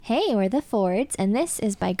Hey, we're the Fords, and this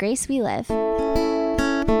is By Grace We Live.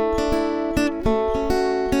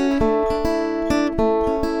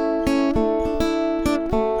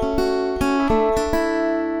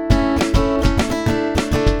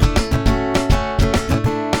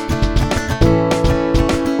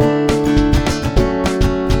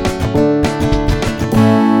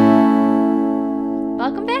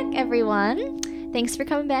 Welcome back, everyone. Thanks for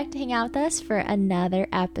coming back to hang out with us for another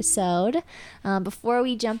episode. Before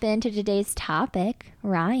we jump into today's topic,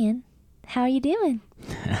 Ryan, how are you doing?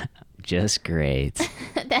 Just great.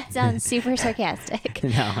 That sounds super sarcastic.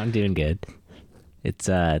 No, I'm doing good. It's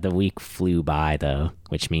the week flew by though,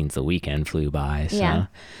 which means the weekend flew by. So Yeah.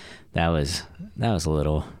 that was a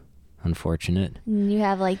little unfortunate. You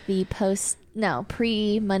have like the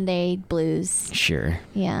pre-Monday blues. Sure.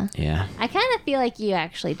 Yeah. Yeah. I kind of feel like you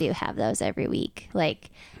actually do have those every week. Like,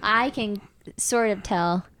 I can sort of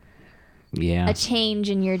tell Yeah. a change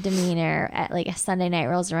in your demeanor at like a Sunday night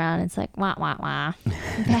rolls around. It's like, wah, wah, wah.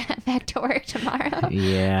 Back to work tomorrow.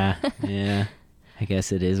 Yeah. Yeah. I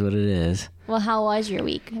guess it is what it is. Well, how was your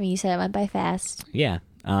week? I mean, you said it went by fast. Yeah.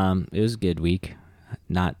 It was a good week.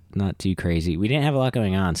 Not too crazy. We didn't have a lot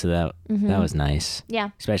going on, so that was nice. Yeah.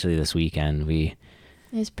 Especially this weekend. It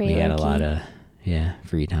was pretty We had a low-key. lot of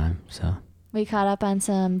free time, so We caught up on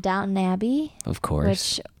some Downton Abbey. of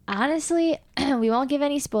course. Which, honestly, we won't give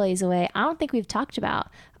any spoilies away. I don't think we've talked about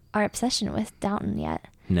our obsession with Downton yet.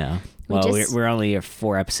 No. Well, we're only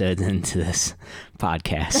 4 episodes into this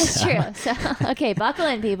podcast. That's true. So, okay, buckle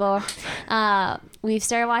in, people. We've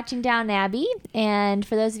started watching Downton Abbey, and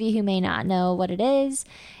for those of you who may not know what it is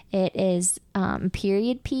a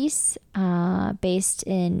period piece based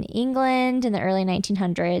in England in the early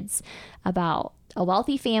 1900s about a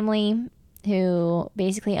wealthy family who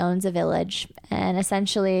basically owns a village. And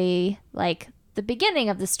essentially, like, the beginning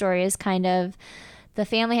of the story is kind of the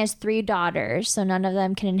family has 3 daughters, so none of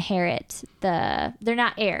them can inherit they're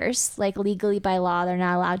not heirs. Like, legally by law, they're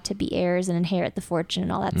not allowed to be heirs and inherit the fortune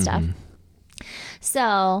and all that stuff.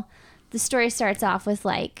 So the story starts off with,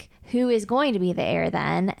 like, who is going to be the heir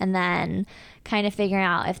then, and then kind of figuring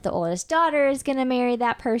out if the oldest daughter is going to marry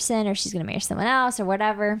that person or she's going to marry someone else or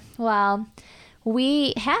whatever. Well,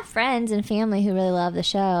 we have friends and family who really love the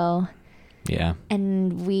show. Yeah.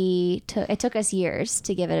 And it took us years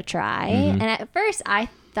to give it a try. And at first I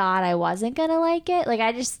thought I wasn't going to like it. Like,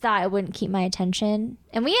 I just thought it wouldn't keep my attention.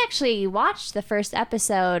 And we actually watched the first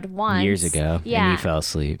episode once. Years ago. Yeah. And you fell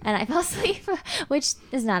asleep. And I fell asleep, which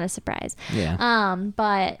is not a surprise. Yeah.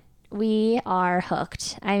 But we are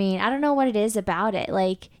hooked. I mean, I don't know what it is about it.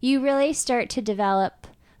 Like, you really start to develop,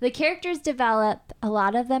 the characters develop, a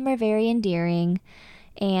lot of them are very endearing,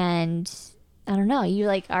 and I don't know, you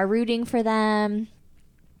like are rooting for them.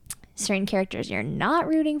 Certain characters you're not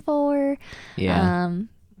rooting for. Yeah.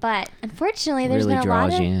 But unfortunately, there's really been a lot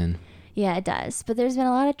draws of, you in. yeah, it does. But there's been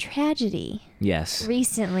a lot of tragedy Yes.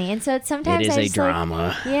 recently, and so it's sometimes It is I a just, like,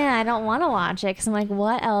 drama. yeah, I don't want to watch it because I'm like,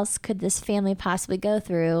 what else could this family possibly go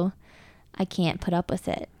through? I can't put up with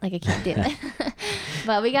it. Like, I can't do it.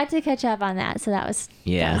 But we got to catch up on that, so that was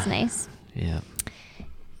nice. Yeah.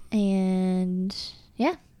 And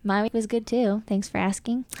yeah, my week was good too. Thanks for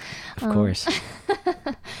asking. Of course.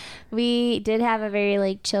 We did have a very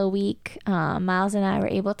like chill week. Miles and I were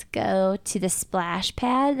able to go to the splash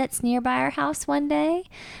pad that's nearby our house one day,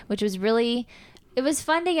 which was it was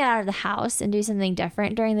fun to get out of the house and do something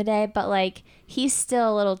different during the day, but like, he's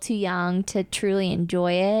still a little too young to truly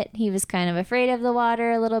enjoy it. He was kind of afraid of the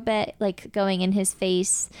water a little bit, like going in his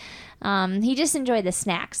face. He just enjoyed the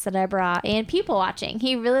snacks that I brought and people watching.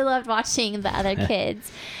 He really loved watching the other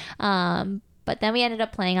kids. But then we ended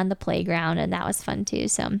up playing on the playground, and that was fun too.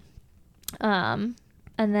 So, and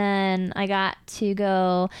then I got to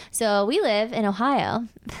go. So we live in Ohio.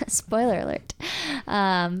 Spoiler alert.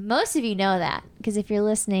 Most of you know that, because if you're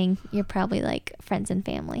listening, you're probably like friends and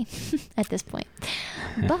family at this point.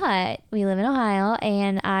 But we live in Ohio,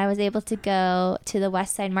 and I was able to go to the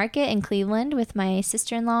West Side Market in Cleveland with my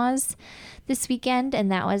sister-in-laws this weekend,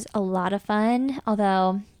 and that was a lot of fun.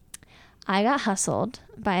 Although I got hustled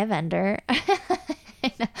by a vendor.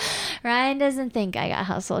 Ryan doesn't think I got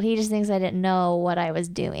hustled. He just thinks I didn't know what I was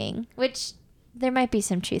doing, which there might be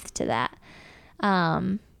some truth to that.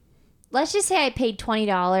 Let's just say I paid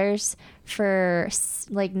 $20 for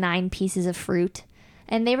like 9 pieces of fruit,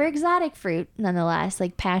 and they were exotic fruit nonetheless,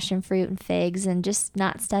 like passion fruit and figs, and just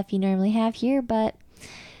not stuff you normally have here. But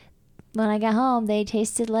when I got home, they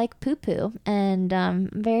tasted like poo-poo, and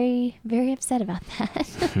very, very upset about that.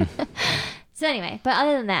 So anyway, but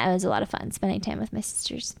other than that, it was a lot of fun spending time with my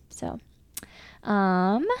sisters. So,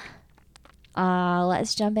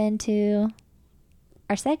 let's jump into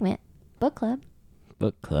our segment, Book Club.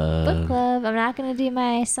 Book club. Book club. I'm not going to do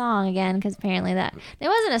my song again because apparently it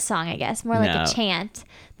wasn't a song, I guess. More like a chant.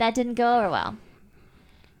 That didn't go over well.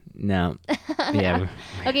 No. Yeah.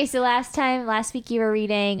 Okay, so last week you were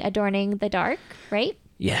reading Adorning the Dark, right?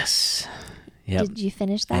 Yes. Yep. Did you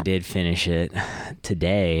finish that? I did finish it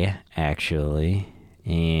today, actually,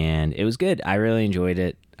 and it was good. I really enjoyed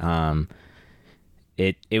it.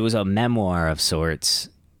 It was a memoir of sorts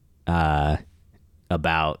about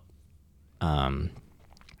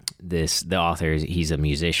the author. He's a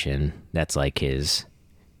musician. That's like his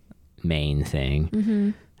main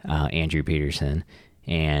thing. Andrew Peterson,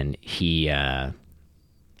 and he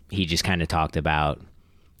just kind of talked about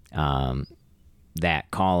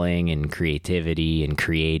that calling and creativity and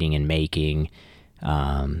creating and making,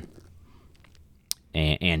 and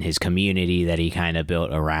his community that he kind of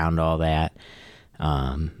built around all that,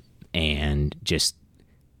 and just,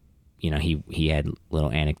 you know, he had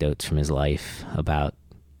little anecdotes from his life about,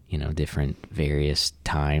 you know, different various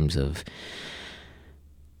times of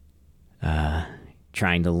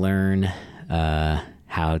trying to learn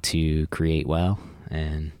how to create well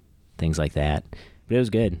and things like that. But it was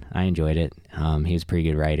good. I enjoyed it. He was a pretty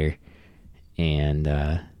good writer. And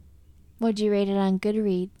what'd you rate it on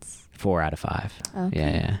Goodreads? 4 out of 5. Okay.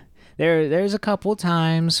 Yeah. There's a couple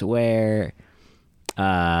times where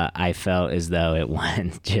I felt as though it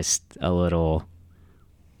went just a little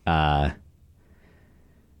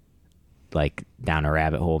like down a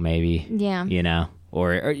rabbit hole, maybe. Yeah. You know,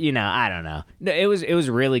 or you know, I don't know. No, it was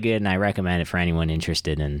really good, and I recommend it for anyone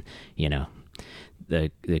interested in, you know, the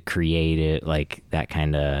creative, like that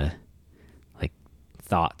kind of like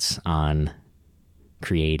thoughts on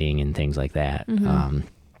creating and things like that.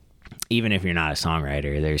 Even if you're not a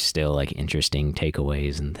songwriter, there's still like interesting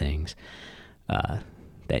takeaways and things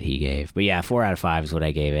that he gave. But yeah, 4 out of 5 is what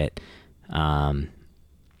I gave it. And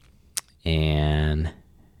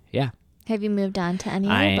yeah. Have you moved on to any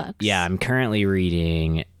other books? Yeah, I'm currently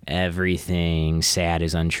reading Everything Sad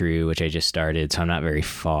is Untrue, which I just started, so I'm not very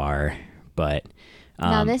far. But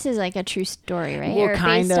now this is like a true story, right? Well, or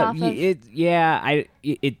kind based of. off of...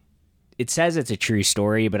 It says it's a true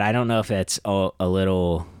story, but I don't know if that's a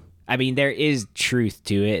little. I mean, there is truth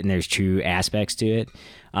to it, and there's true aspects to it.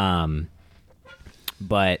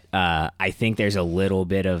 But I think there's a little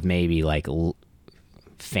bit of maybe like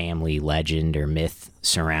family legend or myth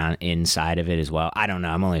inside of it as well. I don't know.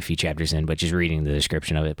 I'm only a few chapters in, but just reading the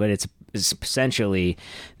description of it. But it's essentially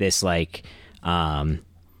this like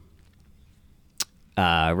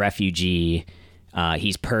refugee.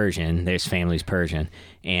 He's Persian. His family's Persian,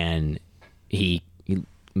 and he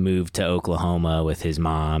moved to Oklahoma with his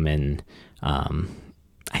mom, and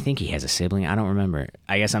I think he has a sibling. I don't remember.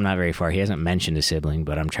 I guess I'm not very far. He hasn't mentioned a sibling,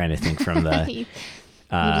 but I'm trying to think from the. You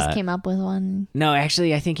just came up with one. No,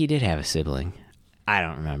 actually, I think he did have a sibling. I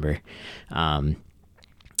don't remember.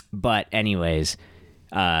 But anyways,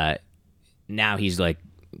 now he's like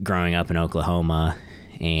growing up in Oklahoma,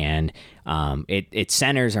 and it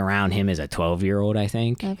centers around him as a 12-year-old, I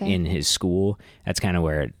think, in his school. That's kind of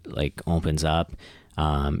where it like opens up.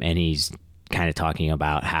 And he's kind of talking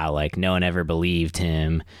about how like no one ever believed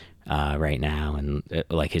him right now, and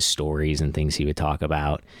like his stories and things he would talk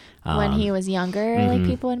about. When he was younger, like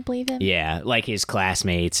people wouldn't believe him? Yeah, like his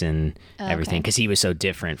classmates and everything, because he was so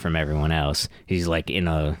different from everyone else. He's like in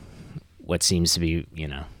what seems to be, you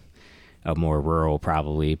know, a more rural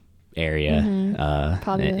probably area in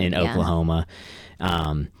Oklahoma.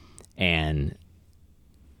 And,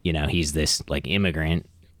 you know, he's this like immigrant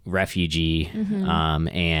refugee.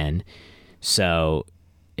 And so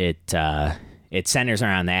it centers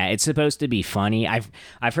around that. It's supposed to be funny.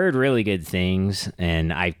 I've heard really good things,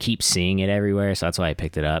 and I keep seeing it everywhere, so that's why I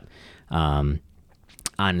picked it up. On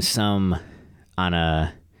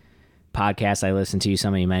a podcast I listened to,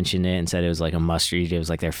 somebody mentioned it and said it was like a must read. It was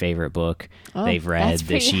like their favorite book they've read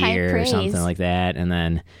this year or something like that. And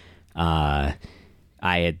then I've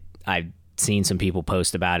seen some people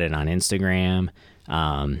post about it on Instagram,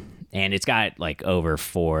 and it's got like over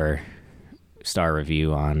 4-star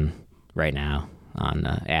review on right now on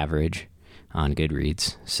average on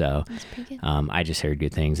Goodreads. So I just heard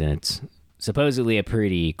good things, and it's supposedly a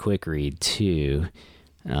pretty quick read too,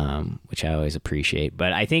 which I always appreciate.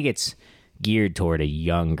 But I think it's geared toward a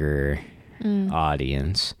younger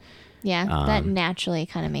audience. Yeah, that naturally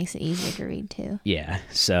kind of makes it easier to read too. Yeah.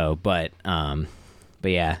 So, but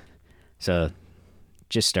yeah. So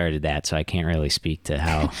just started that, so I can't really speak to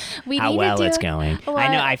how well it's going. I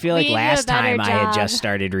know. I feel like last time I had just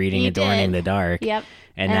started reading Adorning the Dark. Yep.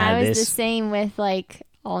 And I was the same with like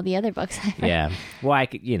all the other books I read. Yeah. Well, I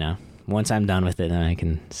could, you know, once I'm done with it, then I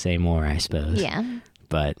can say more, I suppose. Yeah.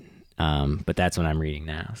 but that's what I'm reading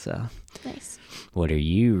now. So Nice. what are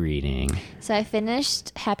you reading? So I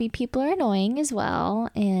finished Happy People Are Annoying as well,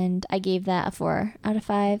 and I gave that a 4 out of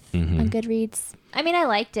 5 on Goodreads. I mean, I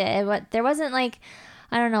liked it. There wasn't like,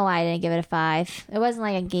 I don't know why I didn't give it a 5. It wasn't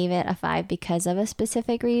like I gave it a 5 because of a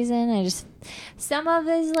specific reason. Some of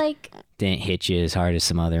it is like... Didn't hit you as hard as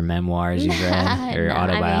some other memoirs you've read or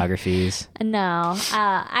autobiographies? No.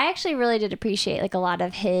 I actually really did appreciate like a lot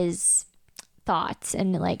of his thoughts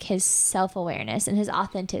and like his self-awareness and his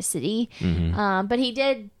authenticity. But he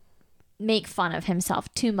did make fun of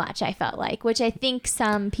himself too much, I felt like, which I think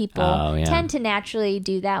some people tend to naturally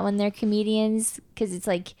do that when they're comedians, because it's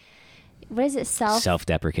like, what is it?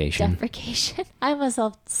 Self-deprecation. I'm a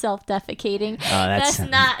self-defecating. That's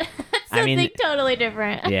something totally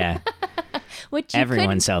different. Yeah. Which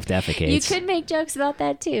everyone self-defecates. You could make jokes about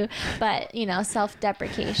that too, but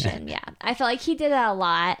self-deprecation. Yeah, I felt like he did that a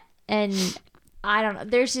lot, and I don't know.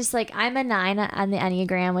 There's just like, I'm a 9 on the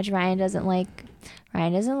Enneagram, which Ryan doesn't like.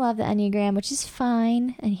 Ryan doesn't love the Enneagram, which is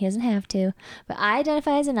fine, and he doesn't have to. But I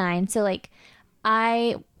identify as a 9, so like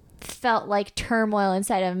I felt like turmoil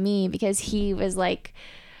inside of me because he was like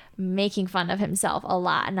making fun of himself a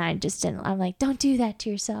lot, and I just didn't. I'm like, don't do that to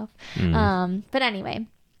yourself. But anyway,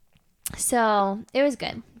 so it was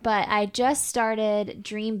good. But I just started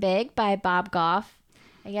Dream Big by Bob Goff.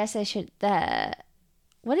 I guess I should.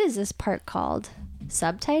 What is this part called?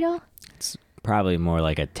 Subtitle? It's probably more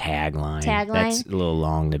like a tagline. That's a little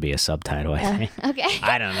long to be a subtitle, I think. Okay.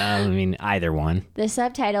 I don't know. I mean, either one. The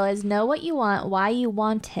subtitle is Know What You Want, Why You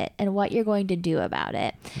Want It, and What You're Going to Do About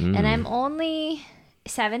It. And I'm only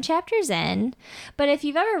 7 chapters in. But if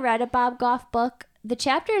you've ever read a Bob Goff book, the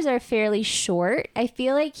chapters are fairly short. I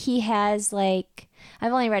feel like he has like...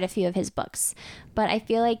 I've only read a few of his books, but I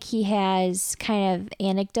feel like he has kind of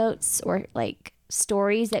anecdotes or like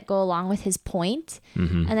stories that go along with his point,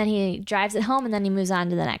 and then he drives it home, and then he moves on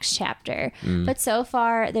to the next chapter. But so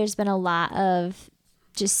far there's been a lot of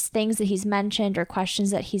just things that he's mentioned or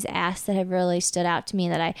questions that he's asked that have really stood out to me,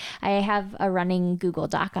 that I have a running Google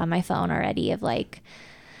Doc on my phone already of like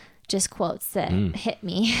just quotes that hit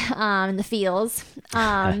me in the feels,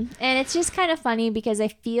 and it's just kind of funny because I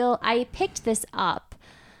picked this up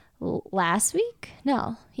last week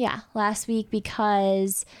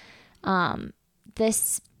because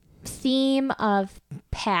this theme of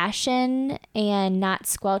passion and not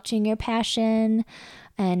squelching your passion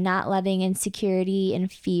and not letting insecurity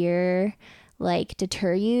and fear like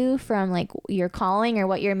deter you from like your calling or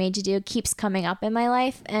what you're made to do keeps coming up in my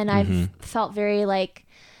life, and I've felt very like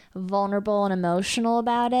vulnerable and emotional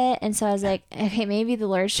about it. And so I was like, okay, maybe the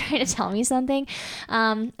Lord's trying to tell me something,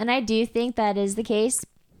 and I do think that is the case,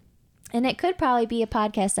 and it could probably be a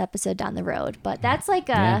podcast episode down the road, but that's like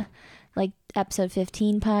like episode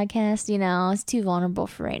 15 podcast, it's too vulnerable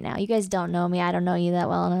for right now. You guys don't know me. I don't know you that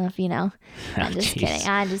well enough, I'm just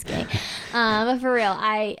kidding. But for real,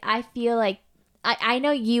 I feel like I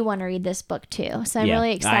know you want to read this book too, so I'm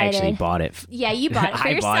really excited. I actually bought it. Yeah, you bought it for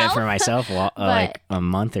yourself. I bought it for myself like a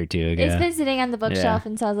month or two ago. It's been sitting on the bookshelf,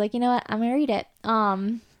 and so I was like, you know what, I'm going to read it.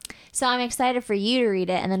 So I'm excited for you to read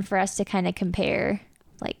it, and then for us to kind of compare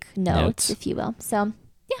like notes, if you will. So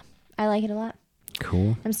yeah, I like it a lot.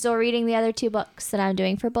 Cool. I'm still reading the other 2 books that I'm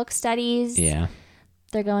doing for book studies. Yeah.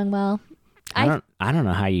 They're going well. I don't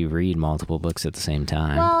know how you read multiple books at the same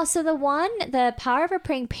time. Well, so the Power of a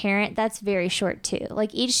Praying Parent, that's very short too.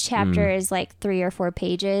 Like each chapter is like 3 or 4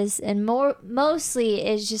 pages, and mostly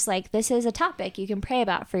is just like, this is a topic you can pray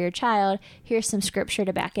about for your child. Here's some scripture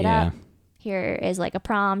to back it up. Here is like a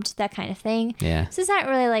prompt, that kind of thing. Yeah. So it's not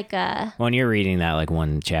really like a... Well, and you're reading that like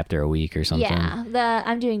 1 chapter a week or something. Yeah.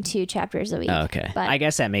 I'm doing 2 chapters a week. Oh, okay. But I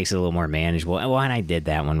guess that makes it a little more manageable. Well, and I did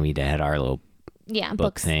that when we had our little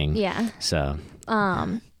book thing. Yeah. So...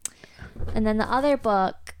 And then the other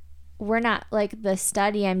book, we're not like the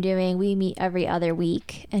study I'm doing. We meet every other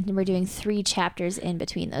week, and we're doing 3 chapters in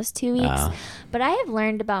between those 2 weeks. But I have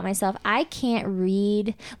learned about myself, I can't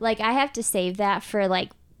read. Like I have to save that for like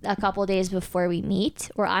a couple days before we meet,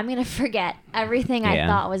 or I'm going to forget everything I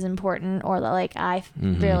thought was important or that like I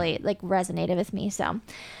really like resonated with me. So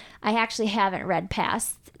I actually haven't read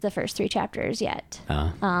past the first 3 chapters yet.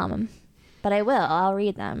 But I will. I'll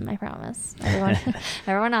read them. I promise.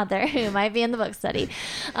 Everyone out there who might be in the book study.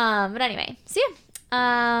 But anyway, so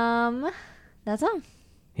yeah. That's all.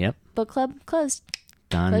 Yep. Book club closed.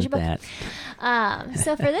 Done with that.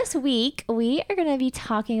 So for this week, we are going to be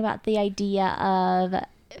talking about the idea of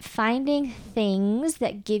finding things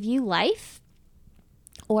that give you life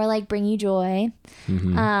or like bring you joy,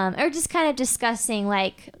 Mm-hmm. or just kind of discussing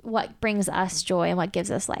like what brings us joy and what gives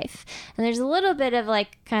us life. And there's a little bit of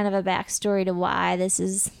like kind of a backstory to why this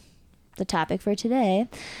is the topic for today.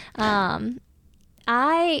 I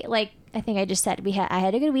think I just said I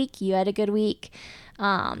had a good week. You had a good week.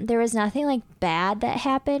 There was nothing like bad that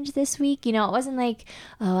happened this week. You know, it wasn't like,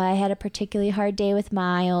 oh, I had a particularly hard day with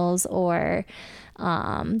Miles, or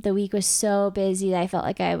the week was so busy that I felt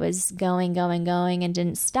like I was going and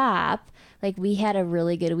didn't stop. Like, we had a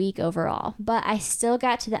really good week overall, but I still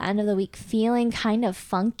got to the end of the week feeling kind of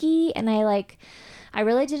funky, and I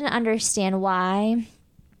really didn't understand why.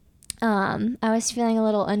 I was feeling a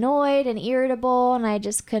little annoyed and irritable, and I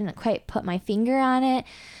just couldn't quite put my finger on it.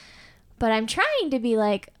 But I'm trying to be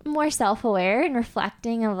like more self-aware and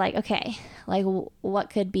reflecting of like, okay, like what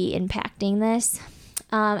could be impacting this?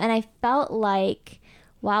 And I felt like,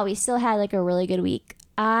 wow, we still had like a really good week.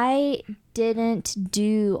 I didn't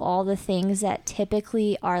do all the things that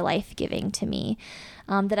typically are life-giving to me,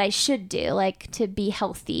 that I should do, like to be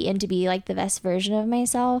healthy and to be like the best version of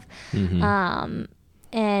myself. Mm-hmm.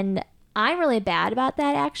 And I'm really bad about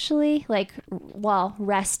that, actually. Like, well,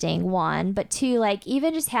 resting, one, but two, like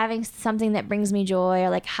even just having something that brings me joy, or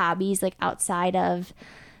like hobbies, like outside of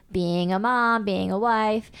being a mom, being a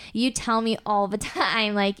wife. You tell me all the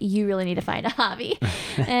time, like, you really need to find a hobby.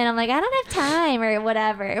 And I'm like, I don't have time or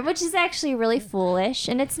whatever, which is actually really foolish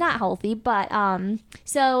and it's not healthy. But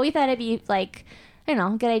so we thought it'd be like, I don't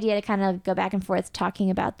know, a good idea to kind of go back and forth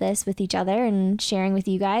talking about this with each other and sharing with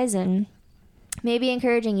you guys, and maybe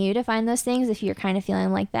encouraging you to find those things if you're kind of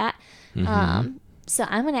feeling like that. Mm-hmm. So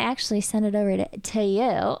I'm going to actually send it over to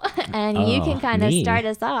you, and you can kind of start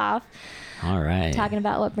us off. All right. Talking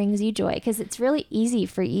about what brings you joy, because it's really easy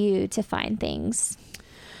for you to find things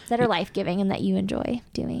that are life-giving and that you enjoy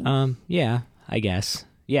doing. Yeah, I guess.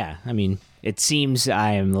 Yeah, I mean, it seems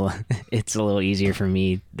it's a little easier for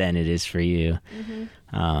me than it is for you.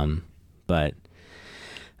 Mm-hmm.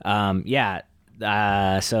 Yeah.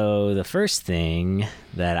 So the first thing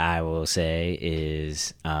that I will say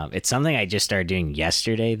is it's something I just started doing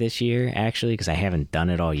yesterday this year, actually, because I haven't done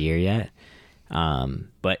it all year yet.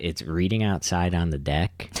 But it's reading outside on the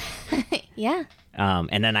deck. Yeah.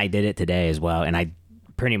 And then I did it today as well. And I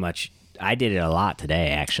did it a lot today,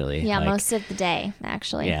 actually. Yeah, like, most of the day,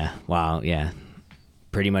 actually. Yeah. Well, yeah.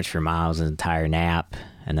 Pretty much for Miles' entire nap.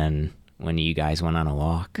 And then when you guys went on a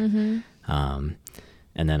walk. Mm-hmm.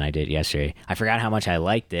 And then I did yesterday. I forgot how much I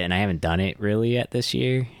liked it, and I haven't done it really yet this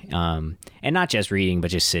year. And not just reading,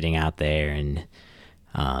 but just sitting out there and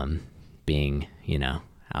being,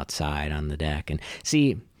 outside on the deck. And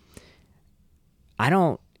see, I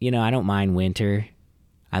don't mind winter.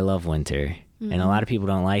 I love winter. Mm-hmm. And a lot of people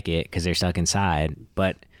don't like it because they're stuck inside,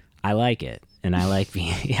 but I like it. And I like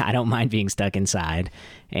I don't mind being stuck inside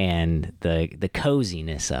and the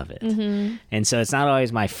coziness of it. Mm-hmm. And so it's not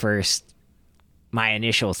always my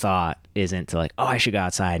initial thought isn't to like, oh, I should go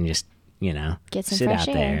outside and just, get some sit fresh out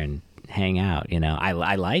air there and hang out. I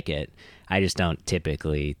like it. I just don't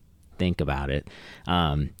typically think about it.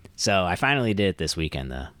 So I finally did it this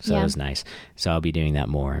weekend though. So It was nice. So I'll be doing that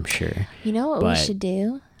more, I'm sure. You know what we should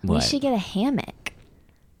do? What? We should get a hammock.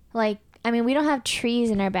 Like, I mean, we don't have trees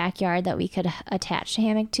in our backyard that we could attach a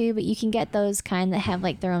hammock to, but you can get those kind that have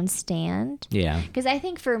like their own stand. Yeah. Because I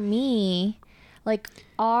think for me, like,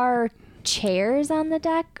 our chairs on the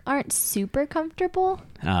deck aren't super comfortable.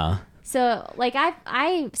 Oh. So like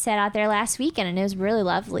I sat out there last weekend and it was really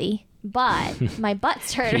lovely, but my butt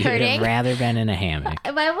started hurting. You'd have rather been in a hammock.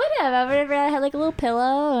 I would have rather had like a little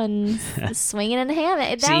pillow and swinging in a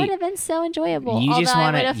hammock. That would have been so enjoyable. You just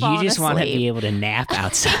want to be able to nap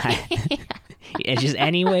outside. Yeah. It's just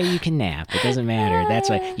any way you can nap. It doesn't matter. That's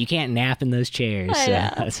why you can't nap in those chairs. So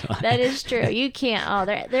that's why. That is true. You can't. Oh,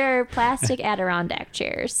 they're plastic Adirondack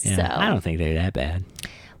chairs. Yeah, so I don't think they're that bad.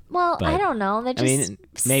 Well, I don't know. They're just,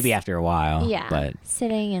 maybe after a while. Yeah. But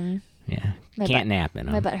sitting and can't nap in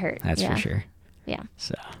them. My butt hurt. That's for sure. Yeah.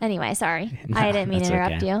 So anyway, sorry. I didn't mean to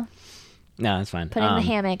interrupt you. No, that's fine. Putting the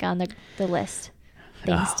hammock on the list.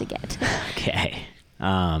 Things to get. Okay.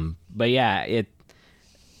 But yeah,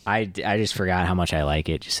 I just forgot how much I like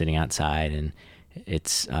it, just sitting outside, and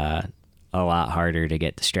it's a lot harder to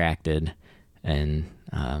get distracted, and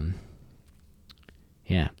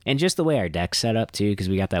and just the way our deck's set up too, because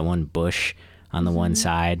we got that one bush on the one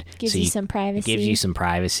side, gives you some privacy. Gives you some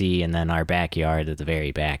privacy, and then our backyard at the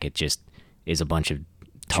very back, it just is a bunch of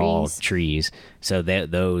tall trees, so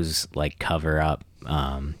those like cover up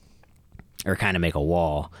or kind of make a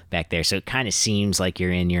wall back there, so it kind of seems like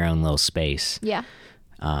you're in your own little space. Yeah.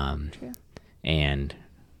 True. And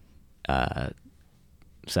so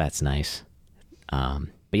that's nice.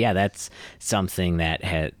 But yeah, that's something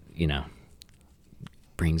that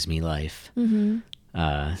brings me life.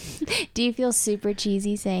 Do you feel super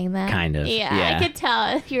cheesy saying that? Kind of. Yeah. I could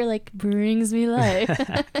tell. You're like, brings me life.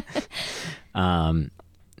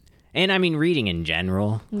 And I mean, reading in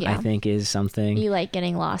general, Yeah. I think is something. You like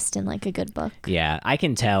getting lost in like a good book. Yeah, I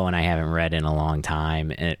can tell when I haven't read in a long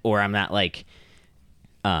time, or I'm not like,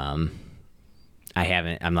 I'm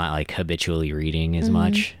not like habitually reading as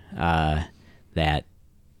much, that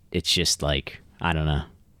it's just like, I don't know,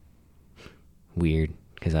 weird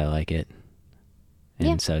because I like it.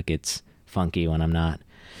 And so it gets funky when I'm not.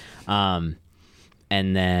 And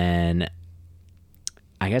then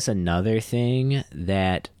I guess another thing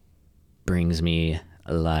that brings me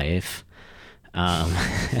life.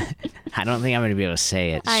 I don't think I'm going to be able to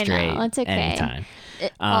say it straight. I know, it's okay. Anytime.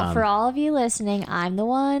 For all of you listening, I'm the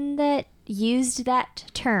one that used that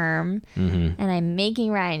term, and I'm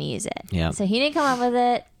making Ryan use it. Yep. So he didn't come up with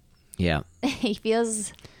it. Yeah. He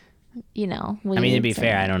feels, weird. I mean, to be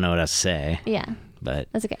fair, I don't know what else to say. Yeah. But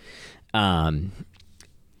that's okay.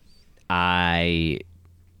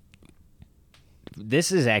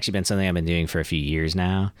 This has actually been something I've been doing for a few years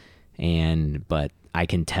now, but I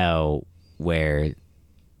can tell when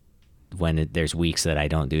there's weeks that I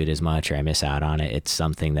don't do it as much or I miss out on it. It's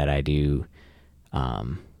something that I do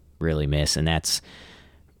really miss, and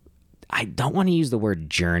I don't want to use the word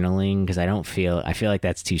journaling because I feel like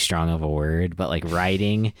that's too strong of a word, but like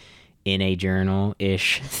writing in a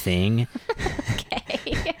journal-ish thing.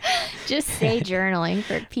 Okay. Just say journaling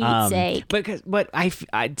for Pete's sake. But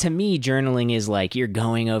to me, journaling is like you're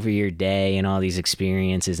going over your day and all these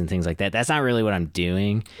experiences and things like that. That's not really what I'm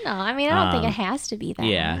doing. No, I mean, I don't think it has to be that.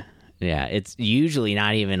 Yeah. Yeah. It's usually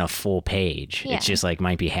not even a full page. Yeah. It's just like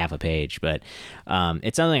might be half a page, but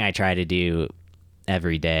it's something I try to do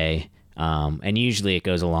every day. And usually it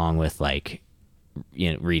goes along with like,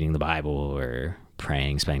 reading the Bible or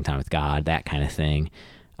praying, spending time with God, that kind of thing.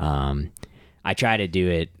 I try to do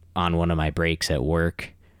it on one of my breaks at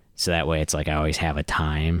work, so that way it's like I always have a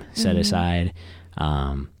time set aside.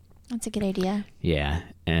 That's a good idea. Yeah,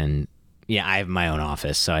 and I have my own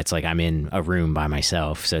office, so it's like I'm in a room by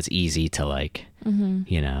myself, so it's easy to like,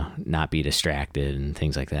 not be distracted and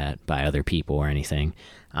things like that by other people or anything.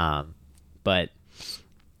 But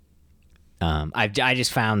I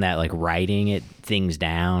just found that like writing things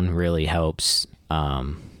down really helps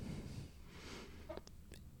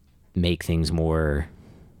make things more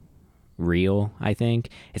real. I think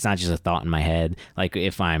it's not just a thought in my head. Like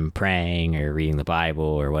if I'm praying or reading the Bible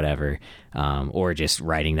or whatever, or just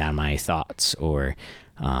writing down my thoughts or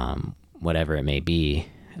whatever it may be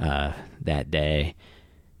that day,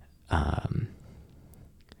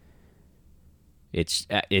 it's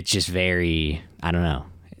just very, I don't know,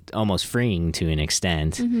 almost freeing to an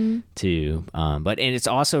extent but it's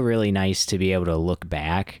also really nice to be able to look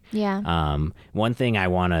back. One thing I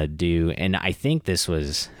want to do, and I think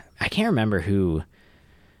I can't remember who,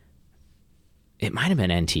 it might have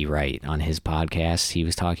been NT Wright on his podcast, he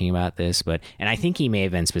was talking about this, and I think he may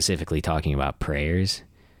have been specifically talking about prayers.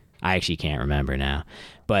 I actually can't remember now,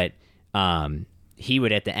 but he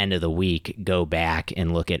would at the end of the week go back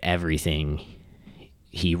and look at everything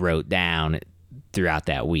he wrote down throughout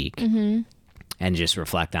that week and just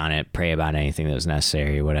reflect on it, pray about anything that was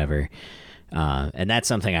necessary or whatever. And that's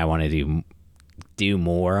something I want to do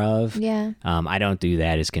more of. Yeah. I don't do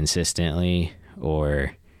that as consistently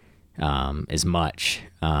or as much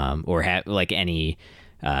or have like any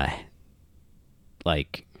I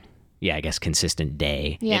guess consistent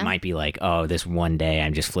day. Yeah. It might be like, oh, this one day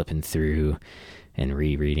I'm just flipping through and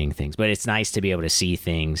rereading things, but it's nice to be able to see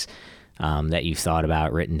things that you've thought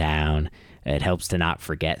about written down. It helps to not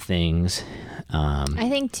forget things. I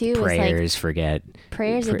think too. Prayers, like, forget.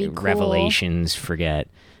 Prayers would be cool. Revelations, forget.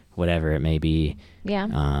 Whatever it may be.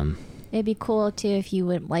 Yeah. It'd be cool too if you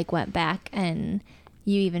went back and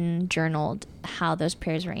you even journaled how those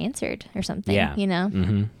prayers were answered or something. Yeah.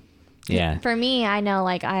 Mm-hmm. Yeah. For me, I know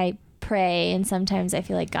like I pray and sometimes I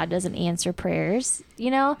feel like God doesn't answer prayers,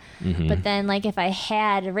 But then like if I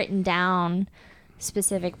had written down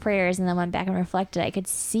specific prayers and then went back and reflected, I could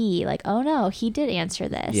see like, oh no, he did answer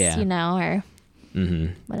this, or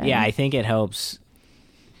whatever. Yeah, I think it helps.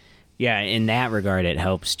 Yeah, in that regard, it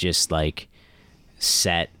helps just like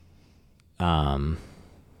set, well,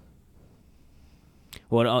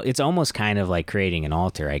 it's almost kind of like creating an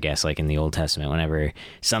altar, I guess, like in the Old Testament, whenever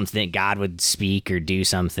something, God would speak or do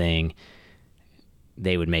something,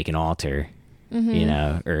 they would make an altar,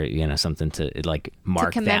 or, something to like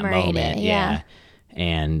mark that moment. Yeah.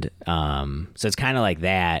 And so it's kind of like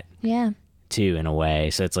that too, in a way.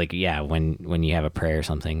 So it's like, when you have a prayer or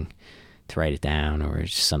something to write it down, or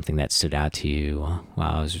just something that stood out to you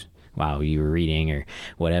while you were reading, or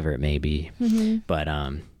whatever it may be. But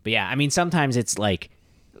yeah, I mean, sometimes it's like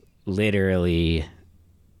literally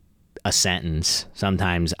a sentence.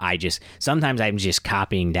 Sometimes I'm just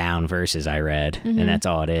copying down verses I read, and that's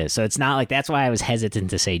all it is. So it's not like, that's why I was hesitant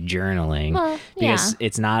to say journaling, because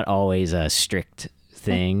it's not always a strict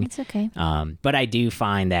thing. It's okay. But I do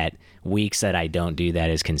find that weeks that I don't do that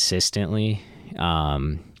as consistently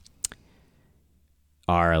are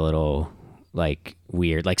a little like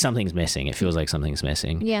weird, like something's missing. It feels like something's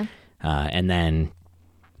missing. Yeah. And then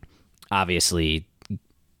obviously,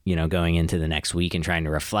 you know, going into the next week and trying to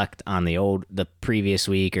reflect on the previous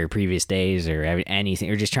week or previous days or anything,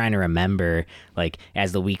 or just trying to remember, like,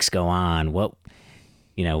 as the weeks go on, what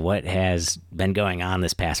has been going on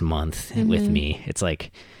this past month with me. It's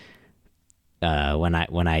like, when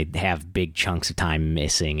I have big chunks of time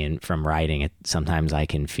missing from writing, sometimes I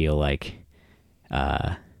can feel like,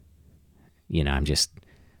 I'm just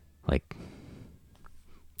like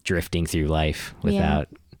drifting through life without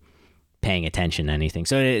paying attention to anything.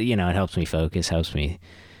 So it helps me focus, helps me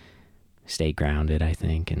stay grounded, I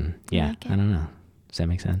think. And I don't know. Does that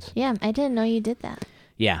make sense? Yeah, I didn't know you did that.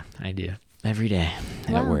 Yeah, I do every day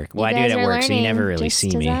at work. Well, I do it at work, so you never really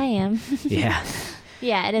see me. I am. Yeah.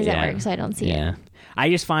 Yeah, it is at work, so I don't see it. Yeah, I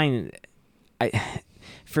just find,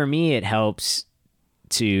 for me, it helps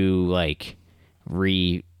to like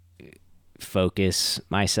refocus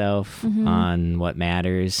myself on what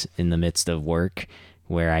matters in the midst of work,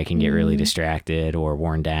 where I can get really distracted or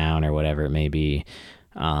worn down or whatever it may be.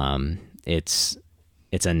 It's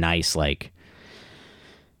a nice like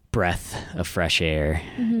breath of fresh air,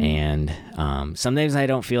 and sometimes I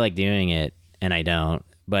don't feel like doing it, and I don't.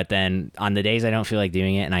 But then on the days I don't feel like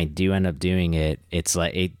doing it and I do end up doing it, it's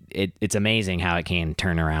like it's amazing how it can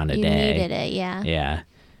turn around a day. You needed it, yeah. Yeah.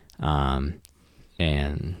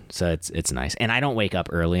 And so it's nice. And I don't wake up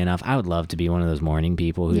early enough. I would love to be one of those morning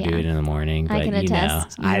people who do it in the morning. But I can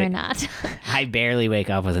attest, you're not. I barely wake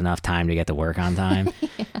up with enough time to get to work on time.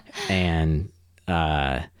 And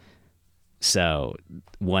so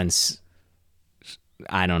once,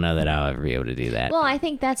 I don't know that I'll ever be able to do that. Well, I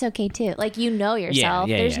think that's okay too. Like, yourself.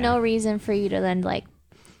 There's no reason for you to then like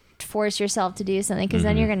force yourself to do something, because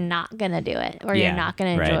then you're not going to do it, or you're not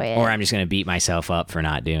going to enjoy it. Or I'm just going to beat myself up for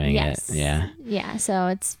not doing it. Yeah. Yeah. So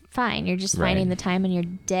it's fine. You're just finding the time in your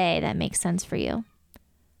day that makes sense for you.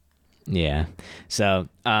 Yeah. So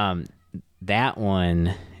that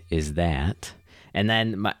one is that. And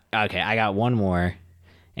then, I got one more,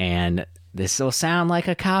 and this will sound like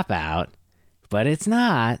a cop-out, but it's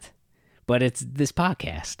not. But it's this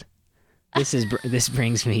podcast. This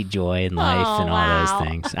brings me joy in life and all those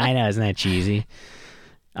things. I know, isn't that cheesy?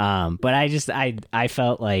 But I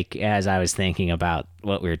felt like, as I was thinking about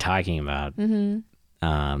what we were talking about,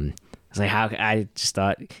 I was like, I just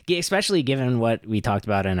thought, especially given what we talked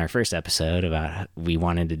about in our first episode about we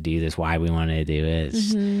wanted to do this, why we wanted to do it,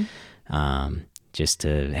 just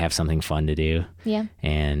to have something fun to do,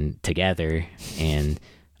 and together, and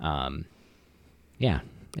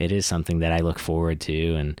it is something that I look forward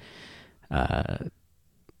to, and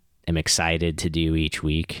am excited to do each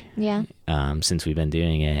week. Yeah. Since we've been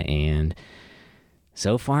doing it, and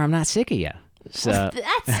so far I'm not sick of you. So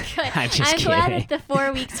that's good. I'm glad that the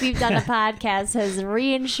 4 weeks we've done a podcast has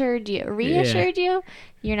reassured you.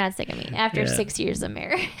 You're not sick of me after 6 years of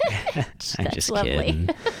marriage. I'm just lovely.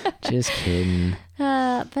 Kidding.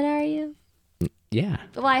 But are you? Yeah.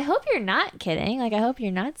 Well, I hope you're not kidding. Like, I hope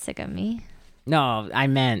you're not sick of me. No, I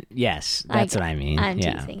meant, yes. That's what I mean. I'm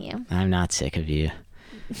teasing you. I'm not sick of you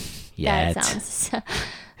yet. That sounds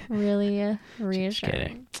really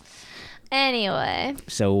reassuring. Anyway.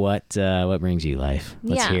 So what brings you life?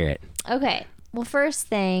 Let's hear it. Okay. Well, first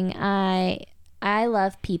thing, I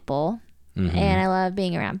love people, and I love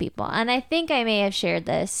being around people. And I think I may have shared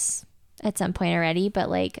this at some point already,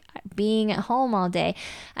 but like, being at home all day,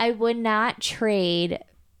 I would not trade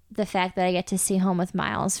the fact that I get to see Home with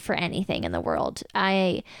Miles for anything in the world.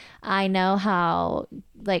 I know how,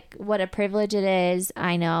 like, what a privilege it is.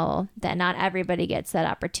 I know that not everybody gets that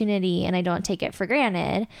opportunity, and I don't take it for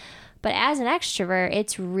granted. But as an extrovert,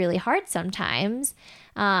 it's really hard sometimes.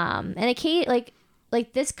 And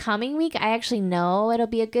like this coming week, I actually know it'll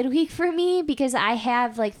be a good week for me, because I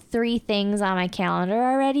have like 3 things on my calendar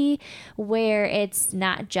already where it's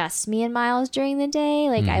not just me and Miles during the day.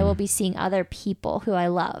 Like, I will be seeing other people who I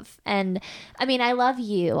love. And I mean, I love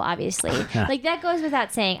you, obviously. Like, that goes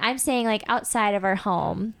without saying. I'm saying, like, outside of our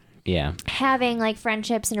home. Yeah. Having like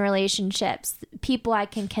friendships and relationships, people I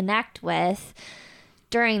can connect with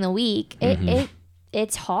during the week,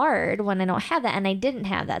 it's hard when I don't have that. And I didn't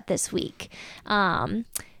have that this week.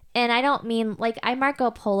 And I don't mean like I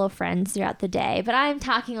Marco Polo friends throughout the day, but I'm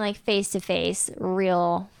talking like face to face,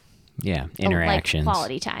 real, interactions, like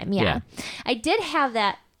quality time. Yeah. I did have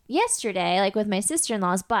that yesterday, like with my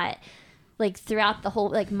sister-in-laws, but like throughout the whole,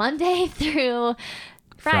 like Monday through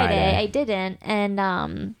Friday. I didn't.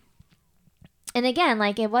 And again,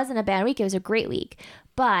 like it wasn't a bad week. It was a great week.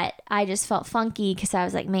 But I just felt funky because I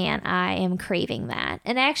was like, man, I am craving that.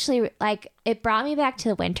 And actually, like, it brought me back to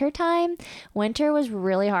the winter time. Winter was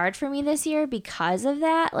really hard for me this year because of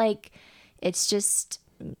that. Like, it's just,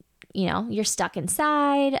 you're stuck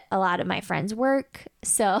inside. A lot of my friends work,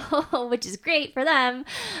 so, which is great for them.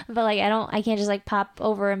 But, like, I can't just, like, pop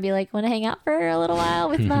over and be like, want to hang out for a little while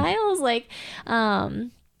with Miles? Like,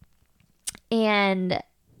 and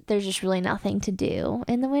there's just really nothing to do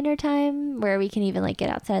in the wintertime where we can even like get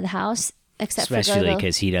outside the house, especially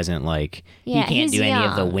because he doesn't like, he can't do any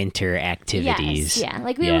of the winter activities. Yes, yeah.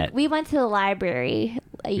 Like we went to the library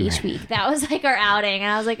each week. That was like our outing.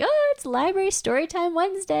 And I was like, oh, it's library story time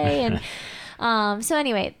Wednesday. And so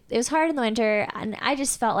anyway, it was hard in the winter. And I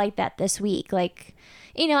just felt like that this week. Like,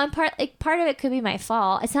 and part of it could be my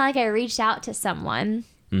fault. It's not like I reached out to someone.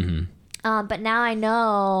 Mm-hmm. But now I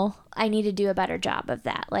know I need to do a better job of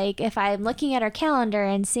that. Like if I'm looking at our calendar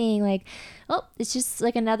and seeing like, oh, it's just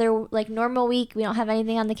like another like normal week. We don't have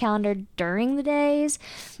anything on the calendar during the days.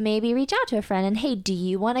 Maybe reach out to a friend and, hey, do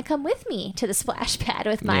you want to come with me to the splash pad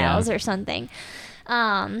with Miles or something?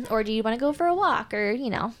 Or do you want to go for a walk or,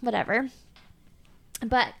 whatever.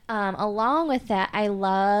 But along with that, I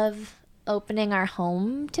love opening our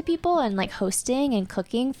home to people and like hosting and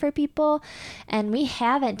cooking for people, and we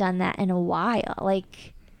haven't done that in a while.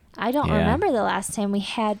 Like I don't remember the last time we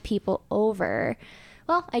had people over.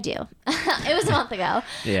 Well, I do. It was a month ago.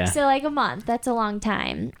 So like a month, that's a long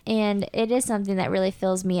time, and it is something that really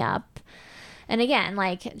fills me up. And again,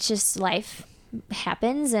 like it's just life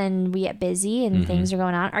happens and we get busy and things are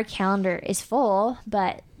going on. Our calendar is full,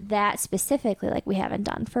 but that specifically like we haven't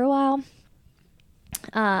done for a while.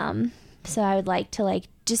 So I would like to like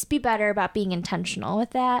just be better about being intentional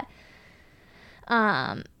with that.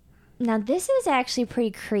 Now this is actually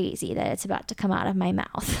pretty crazy that it's about to come out of my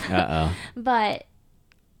mouth. But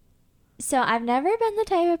so I've never been the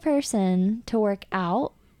type of person to work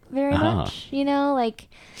out very much, like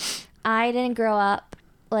I didn't grow up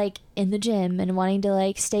like in the gym and wanting to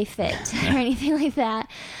like stay fit or anything like that.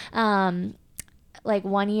 Like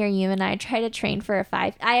 1 year you and I tried to train for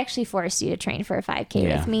I actually forced you to train for a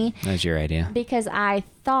 5K with me. That was your idea. Because I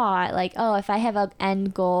thought like, oh, if I have an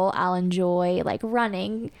end goal, I'll enjoy like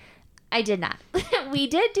running. I did not. We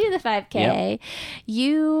did do the 5K. Yep.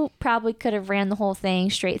 You probably could have ran the whole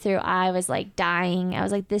thing straight through. I was like dying. I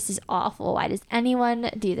was like, this is awful. Why does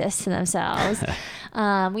anyone do this to themselves?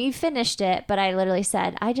 We finished it, but I literally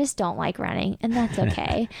said, I just don't like running, and that's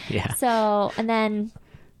okay. So, and then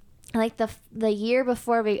like the year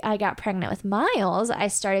before I got pregnant with Miles, I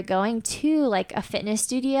started going to like a fitness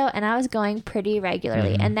studio, and I was going pretty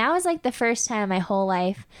regularly. And that was like the first time in my whole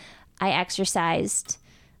life I exercised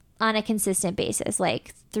on a consistent basis,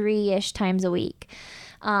 like 3-ish times a week.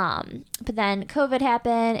 But then COVID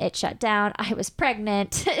happened, it shut down. I was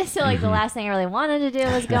pregnant. So like the last thing I really wanted to do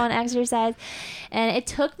was go and exercise. And it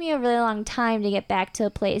took me a really long time to get back to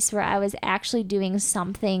a place where I was actually doing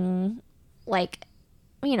something like,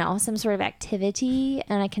 some sort of activity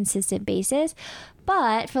on a consistent basis.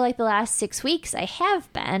 But for like the last 6 weeks, I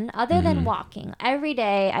have been, other than walking. Every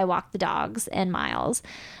day I walk the dogs and Miles.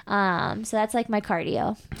 So that's like my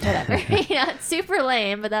cardio, whatever. It's super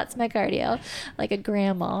lame, but that's my cardio, like a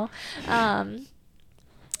grandma. But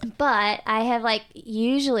I have like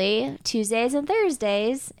usually Tuesdays and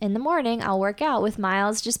Thursdays in the morning, I'll work out with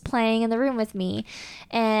Miles just playing in the room with me.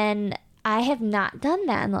 And I have not done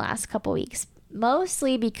that in the last couple weeks.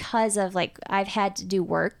 Mostly because of like I've had to do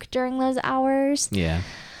work during those hours. But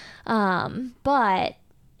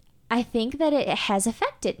I think that it has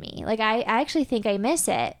affected me. Like I actually think I miss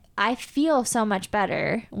it. I feel so much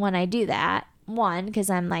better when I do that. One, because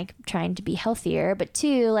I'm like trying to be healthier, but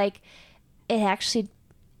two, like it actually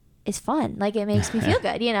is fun. Like it makes me feel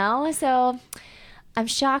good, So I'm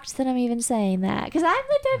shocked that I'm even saying that, because I'm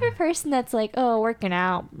the type of person that's like, oh, working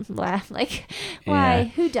out, blah. Like,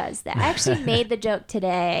 why? Who does that? I actually made the joke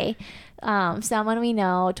today. Someone we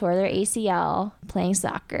know tore their ACL playing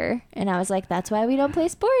soccer, and I was like, that's why we don't play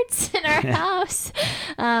sports in our house,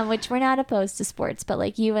 which we're not opposed to sports, but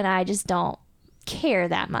like you and I just don't care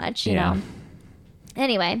that much, you know?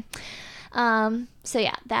 Anyway, so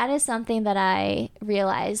yeah, that is something that I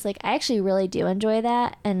realized, like, I actually really do enjoy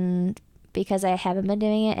that, and because I haven't been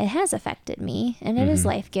doing it, it has affected me, and it is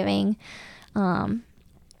life-giving. I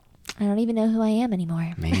don't even know who I am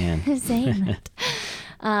anymore. Man. Saying that.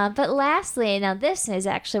 But lastly, now this is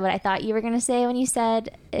actually what I thought you were going to say when you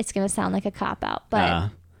said it's going to sound like a cop-out,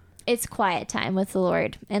 but it's quiet time with the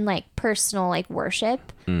Lord and like personal like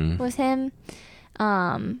worship with him.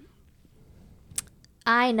 I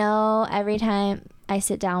know every time I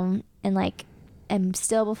sit down and like am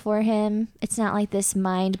still before him, it's not like this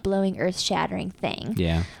mind-blowing, earth-shattering thing.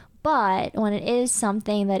 Yeah. But when it is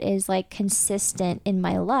something that is like consistent in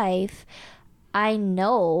my life, I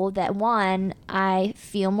know that one, I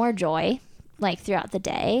feel more joy like throughout the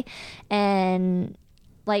day, and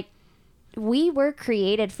like we were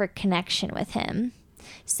created for connection with him.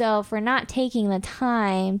 So if we're not taking the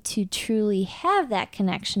time to truly have that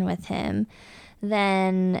connection with him,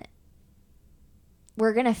 then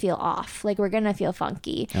we're going to feel off. Like we're going to feel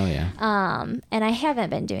funky. Oh yeah. And I haven't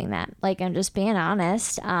been doing that. Like I'm just being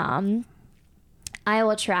honest. I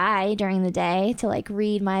will try during the day to like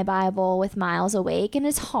read my Bible with Miles awake, and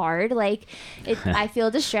it's hard. Like I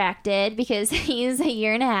feel distracted because he's a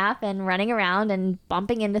year and a half and running around and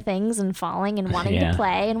bumping into things and falling and wanting to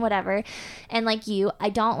play and whatever. And like you, I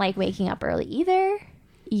don't like waking up early either.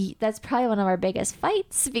 That's probably one of our biggest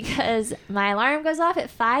fights because my alarm goes off at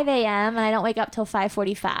 5 a.m. and I don't wake up till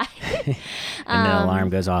 5:45. And the alarm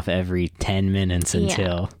goes off every 10 minutes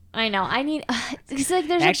until... I know. I need... Cause like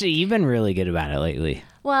there's Actually, you've been really good about it lately.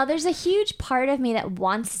 Well, there's a huge part of me that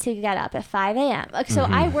wants to get up at 5 a.m. Like, so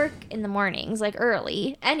I work in the mornings, like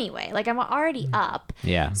early anyway. Like I'm already up.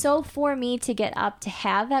 Yeah. So for me to get up to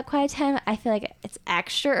have that quiet time, I feel like it's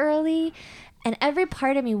extra early. And every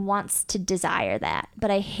part of me wants to desire that,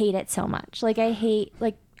 but I hate it so much. Like I hate...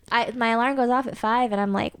 Like my alarm goes off at 5 and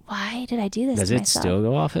I'm like, why did I do this Does to it myself? still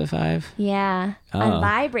go off at 5? Yeah. Oh. On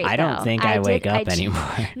vibrate, I don't though. think I wake up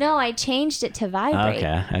anymore. No, I changed it to vibrate.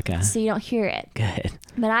 Okay. So you don't hear it. Good.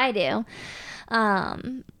 But I do.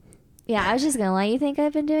 Yeah, I was just going to let you think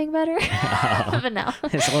I've been doing better. But no.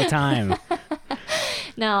 It's a little time.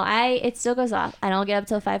 No, it still goes off. I don't get up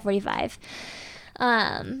till 5:45.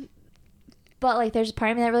 But like there's a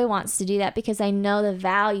part of me that really wants to do that because I know the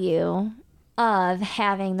value of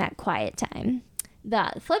having that quiet time.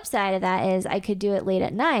 The flip side of that is I could do it late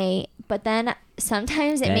at night, but then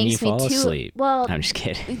sometimes it makes me too asleep. Well, I'm just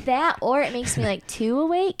kidding. That or it makes me like too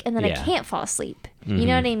awake and then I can't fall asleep. You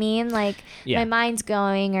know what I mean? Like my mind's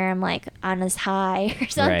going or I'm like on this high or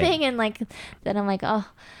something and like then I'm like, oh,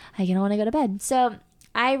 I don't want to go to bed. So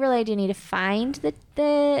I really do need to find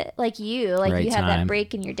the like you right have time. that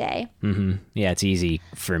break in your day. Yeah, it's easy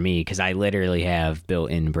for me because I literally have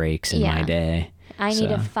built-in breaks in my day. I need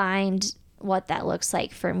to find what that looks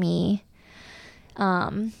like for me,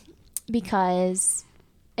 because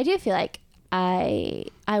I do feel like I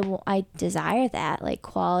desire that like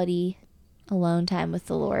quality alone time with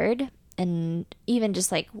the Lord, and even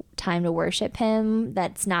just like time to worship Him.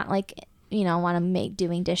 That's not like want to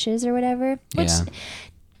doing dishes or whatever. Which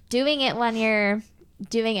doing it when you're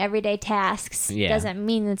doing everyday tasks doesn't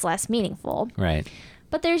mean it's less meaningful. Right.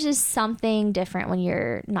 But there's just something different when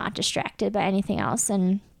you're not distracted by anything else.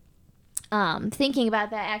 And thinking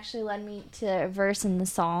about that actually led me to a verse in the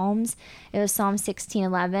Psalms. It was Psalm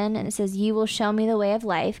 16:11, and it says, "You will show me the way of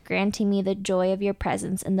life, granting me the joy of your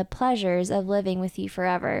presence and the pleasures of living with you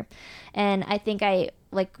forever." And I think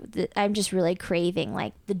I'm just really craving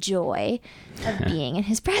like the joy of being in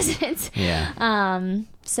His presence. Yeah.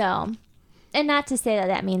 So, and not to say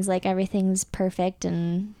that means like everything's perfect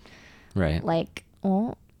and like,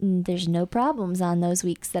 well, there's no problems on those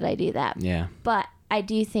weeks that I do that. Yeah. But I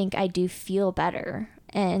do think I do feel better,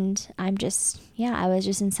 and I'm just, I was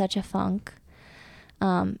just in such a funk.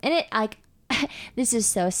 And it like, this is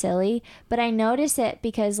so silly, but I notice it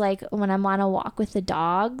because like when I'm on a walk with the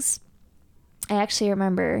dogs, I actually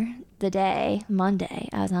remember the day, Monday,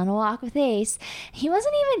 I was on a walk with Ace. He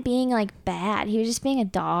wasn't even being like bad. He was just being a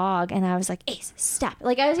dog. And I was like, Ace, stop.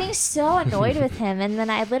 Like I was getting so annoyed with him. And then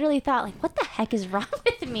I literally thought like, what the heck is wrong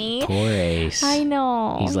with me? Poor Ace. I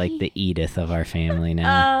know. He's like the Edith of our family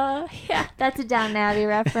now. Yeah, that's a Downton Abbey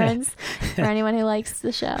reference for anyone who likes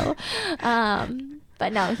the show.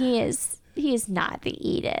 But no, he is not the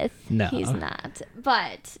Edith. No. He's not.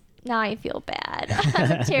 But now I feel bad.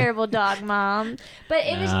 I'm a terrible dog mom. But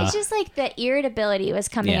it's just like the irritability was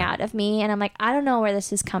coming out of me. And I'm like, I don't know where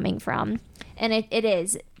this is coming from. And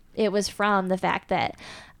it was from the fact that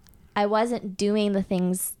I wasn't doing the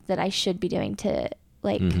things that I should be doing to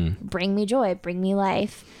like bring me joy, bring me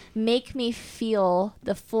life, make me feel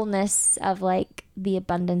the fullness of like the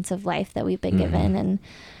abundance of life that we've been given. And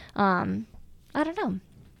I don't know.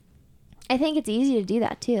 I think it's easy to do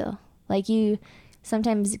that too. Like you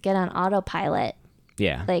sometimes get on autopilot.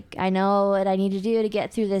 Yeah. Like I know what I need to do to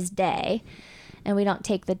get through this day. And we don't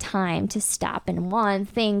take the time to stop and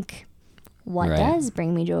think, what does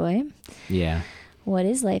bring me joy? Yeah. What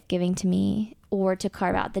is life giving to me? Or to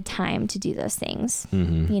carve out the time to do those things,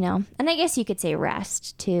 Mm-hmm. you know? And I guess you could say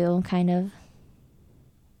rest too, kind of.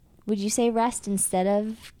 Would you say rest instead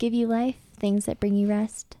of give you life? Things that bring you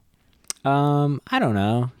rest? I don't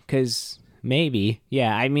know. Because maybe.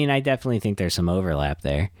 Yeah. I mean, I definitely think there's some overlap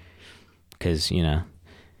there. Because, you know.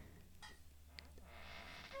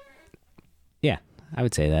 Yeah. I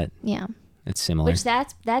would say that. Yeah. It's similar. Which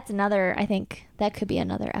that's another, I think that could be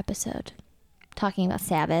another episode. Talking about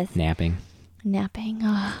Sabbath. Napping.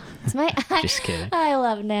 Oh, it's my. Just kidding. I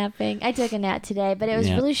love napping. I took a nap today, but it was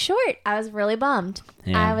really short. I was really bummed.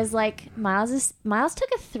 Yeah. I was like, Miles took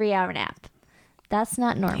a 3-hour nap. That's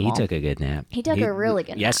not normal. He took a good nap. He took a really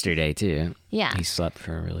good nap. Yesterday, too. Yeah. He slept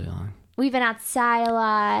for a really long. We've been outside a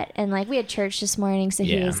lot, and like we had church this morning, so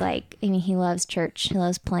he was like, I mean, he loves church, he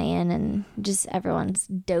loves playing, and just everyone's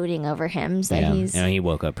doting over him. So he's. And he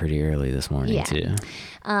woke up pretty early this morning too.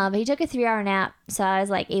 But he took a 3-hour nap, so I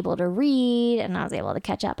was like able to read, and I was able to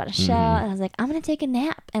catch up on a show. And I was like, I'm gonna take a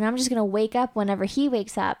nap, and I'm just gonna wake up whenever he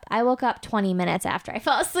wakes up. I woke up 20 minutes after I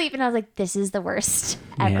fell asleep, and I was like, this is the worst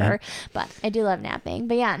ever. But I do love napping.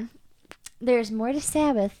 But yeah. There's more to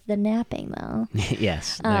Sabbath than napping, though.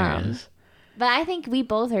 Yes, there is. But I think we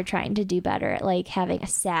both are trying to do better at like having a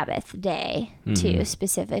Sabbath day too,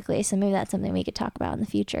 specifically. So maybe that's something we could talk about in the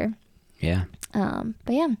future. Yeah. But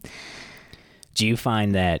yeah. Do you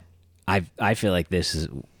find that I feel like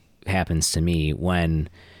happens to me when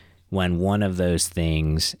one of those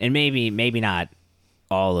things, and maybe not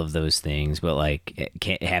all of those things, but like it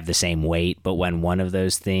can't have the same weight, but when one of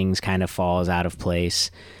those things kind of falls out of place,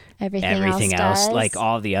 everything else like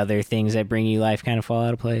all the other things that bring you life kind of fall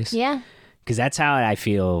out of place. Yeah. Because that's how I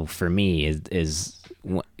feel for me is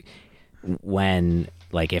when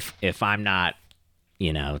like if I'm not,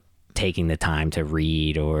 you know, taking the time to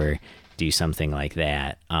read or do something like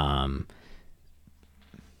that,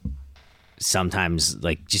 sometimes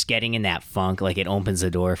like just getting in that funk, like it opens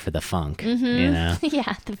the door for the funk, you know?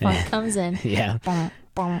 Yeah, the funk comes in. Yeah. Boom,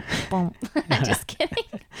 boom, boom. Just kidding.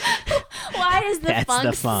 Why is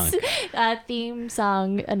the funk theme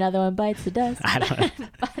song another one bites the dust? I don't know.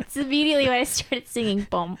 That's immediately when I started singing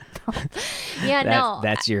boom, boom. Yeah,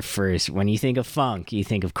 that's your first. When you think of funk, you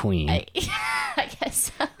think of Queen. I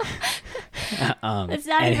guess so. It's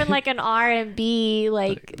not even like an R&B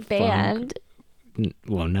like band.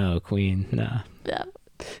 Well, no, Queen, no. No.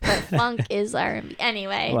 But funk is R&B.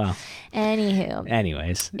 Anyway. Well.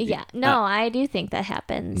 Anyways. Yeah. No, I do think that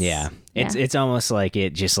happens. Yeah. It's almost like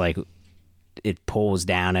it just like it pulls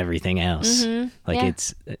down everything else. Mm-hmm. Like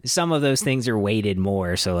it's some of those things are weighted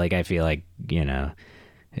more. So like I feel like, you know,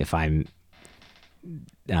 if I'm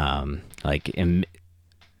am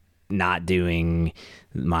not doing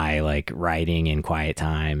my like writing in quiet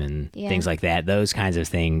time and things like that, those kinds of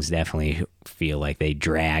things definitely feel like they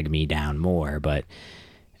drag me down more. But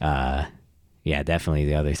definitely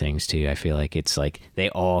the other things too. I feel like it's like they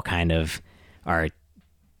all kind of are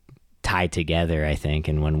tied together, I think,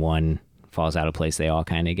 and when one falls out of place, they all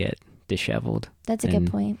kind of get disheveled. That's a good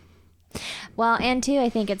point. Well, and too, I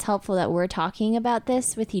think it's helpful that we're talking about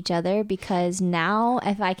this with each other, because now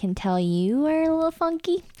if I can tell you are a little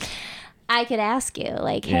funky, I could ask you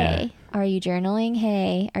like, hey, are you journaling?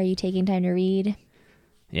 Hey, are you taking time to read?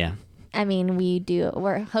 Yeah. I mean,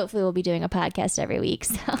 hopefully we'll be doing a podcast every week,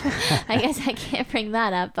 so I guess I can't bring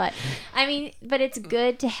that up. But I mean, but it's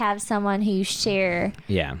good to have someone who you share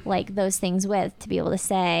like those things with, to be able to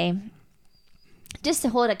say, just to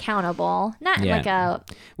hold accountable, not like a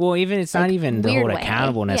even it's like, not even to hold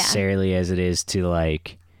accountable necessarily as it is to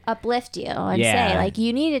like uplift you and say like,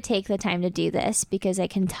 you need to take the time to do this, because I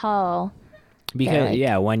can tell. Because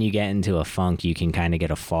when you get into a funk, you can kind of get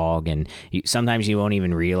a fog, and sometimes you won't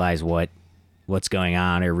even realize what's going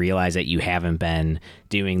on, or realize that you haven't been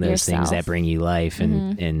doing those things that bring you life,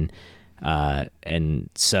 and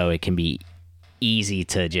so it can be easy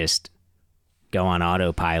to just go on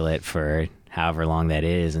autopilot for however long that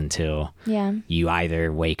is, until you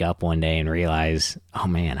either wake up one day and realize, oh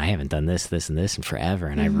man, I haven't done this, and this in forever,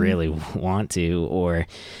 and I really want to, or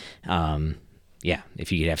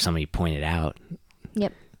if you could have somebody point it out,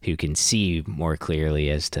 who can see more clearly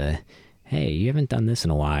as to, hey, you haven't done this in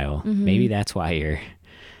a while. Maybe that's why you're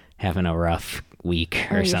having a rough week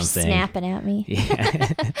or something. Snapping at me.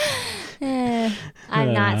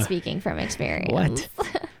 I'm not speaking from experience. What?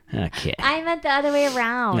 Okay. I meant the other way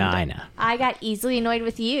around. No, I know. I got easily annoyed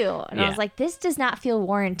with you. And I was like, this does not feel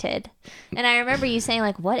warranted. And I remember you saying,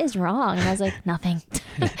 like, what is wrong? And I was like, nothing.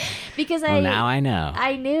 Because now I know.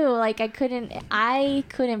 I knew, like, I couldn't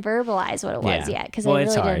verbalize what it was yet. Because I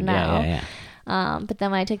really didn't know. Yeah. But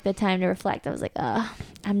then when I took the time to reflect, I was like,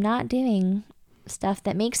 I'm not doing stuff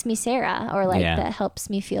that makes me Sara or like that helps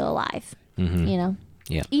me feel alive. Mm-hmm. You know?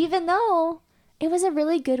 Yeah. Even though it was a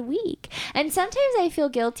really good week. And sometimes I feel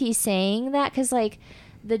guilty saying that because, like,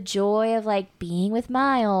 the joy of, like, being with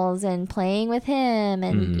Miles and playing with him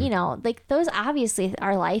and, you know, like, those obviously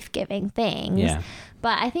are life-giving things. Yeah.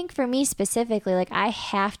 But I think for me specifically, like, I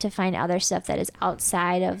have to find other stuff that is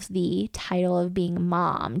outside of the title of being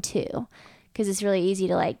mom, too. Because it's really easy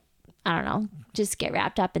to, like, I don't know, just get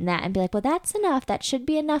wrapped up in that and be like, well, that's enough. That should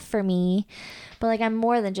be enough for me. But, like, I'm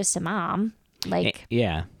more than just a mom. Like,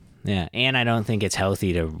 yeah. Yeah. And I don't think it's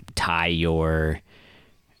healthy to tie your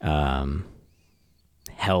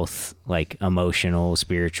health, like emotional,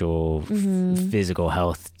 spiritual, physical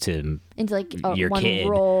health into like your one kid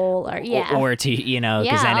role or to, you know,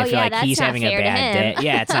 because then I feel like he's having a bad day.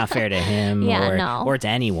 Yeah. It's not fair to him or to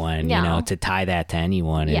anyone, you know, to tie that to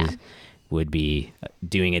anyone would be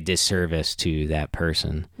doing a disservice to that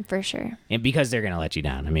person. For sure. And because they're going to let you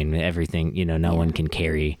down. I mean, everything, you know, no one can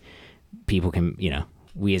carry, people can, you know,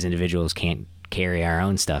 we as individuals can't carry our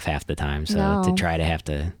own stuff half the time. So to try to have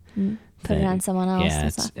to put it on someone else. Yeah,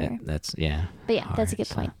 that's not fair. But yeah, that's a good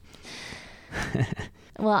point.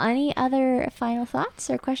 Well, any other final thoughts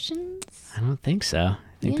or questions? I don't think so. I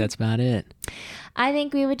think that's about it. I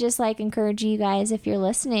think we would just like encourage you guys, if you're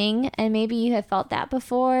listening and maybe you have felt that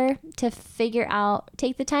before, to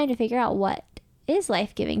take the time to figure out what is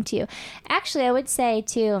life-giving to you. Actually, I would say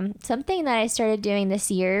too, something that I started doing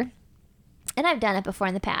this year, and I've done it before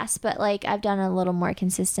in the past, but like I've done it a little more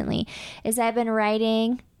consistently, is I've been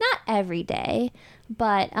writing, not every day,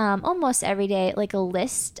 but almost every day, like a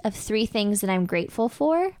list of 3 things that I'm grateful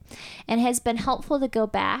for, and has been helpful to go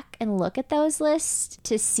back and look at those lists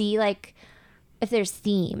to see like if there's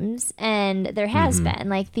themes, and there has been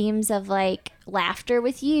like themes of like laughter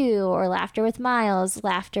with you or laughter with Miles,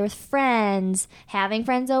 laughter with friends, having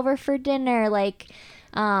friends over for dinner, like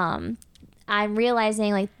I'm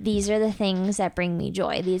realizing like these are the things that bring me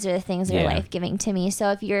joy. These are the things that are life-giving to me.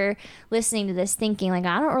 So if you're listening to this thinking like,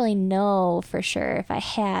 I don't really know for sure if I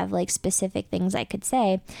have like specific things I could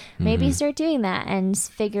say, maybe start doing that and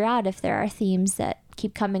figure out if there are themes that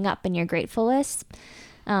keep coming up in your grateful list.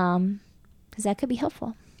 Because that could be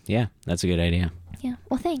helpful. Yeah, that's a good idea. Yeah.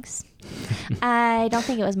 Well, thanks. I don't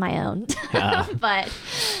think it was my own, but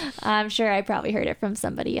I'm sure I probably heard it from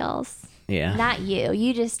somebody else. Yeah. Not you.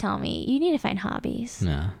 You just tell me you need to find hobbies.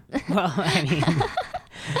 No. Well, I mean,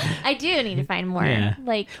 I do need to find more. Yeah.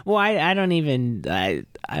 Like, well, I don't even,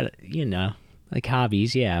 you know, like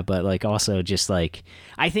hobbies. Yeah. But like also just like,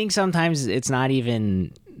 I think sometimes it's not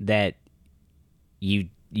even that you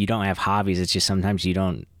don't have hobbies. It's just sometimes you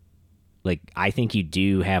don't, like, I think you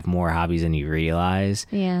do have more hobbies than you realize.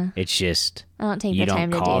 Yeah. It's just I don't take the time to do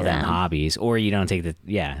them. You don't call them hobbies, or you don't take the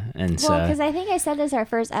and so. Well, because I think I said this our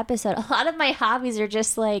first episode. A lot of my hobbies are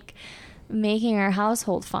just like making our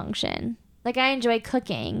household function. Like I enjoy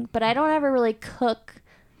cooking, but I don't ever really cook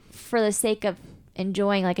for the sake of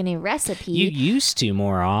enjoying like a new recipe. You used to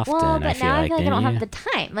more often. Well, but now I feel like I don't you? have the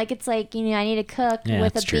time. Like it's like, you know, I need to cook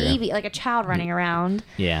with a baby, like a child running around.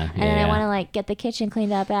 Yeah. And then I want to like get the kitchen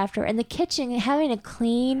cleaned up after. And the kitchen, having a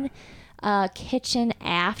clean kitchen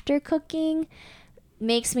after cooking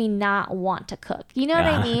makes me not want to cook. You know what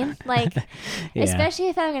I mean? Like, especially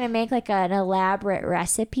if I'm going to make like an elaborate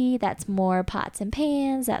recipe that's more pots and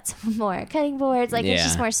pans, that's more cutting boards, like it's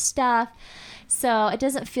just more stuff. So it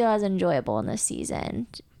doesn't feel as enjoyable in this season.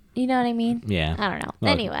 You know what I mean? Yeah. I don't know.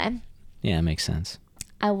 Well, anyway. Yeah, it makes sense.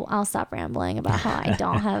 I'll stop rambling about how I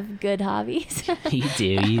don't have good hobbies.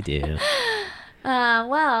 You do.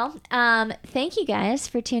 Thank you guys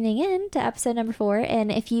for tuning in to episode number 4.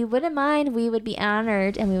 And if you wouldn't mind, we would be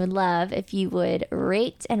honored and we would love if you would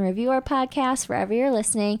rate and review our podcast wherever you're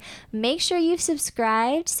listening. Make sure you've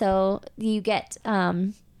subscribed so you get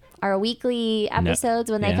our weekly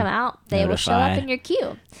episodes when they come out. They will show up in your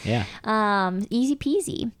queue. Yeah. Easy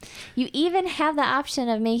peasy. You even have the option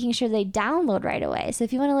of making sure they download right away. So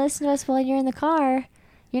if you want to listen to us while you're in the car,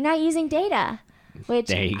 you're not using data,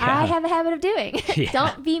 which I have a habit of doing.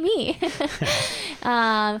 Don't be me.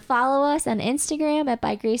 Follow us on Instagram at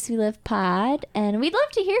By Grace We Live Pod, and we'd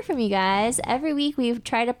love to hear from you guys. Every week we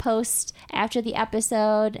try to post after the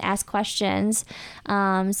episode, ask questions.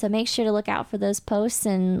 So make sure to look out for those posts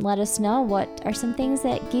and let us know what are some things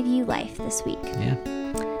that give you life this week. Yeah.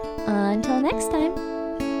 Until next time.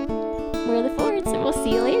 we'll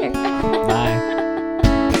see you later. Bye.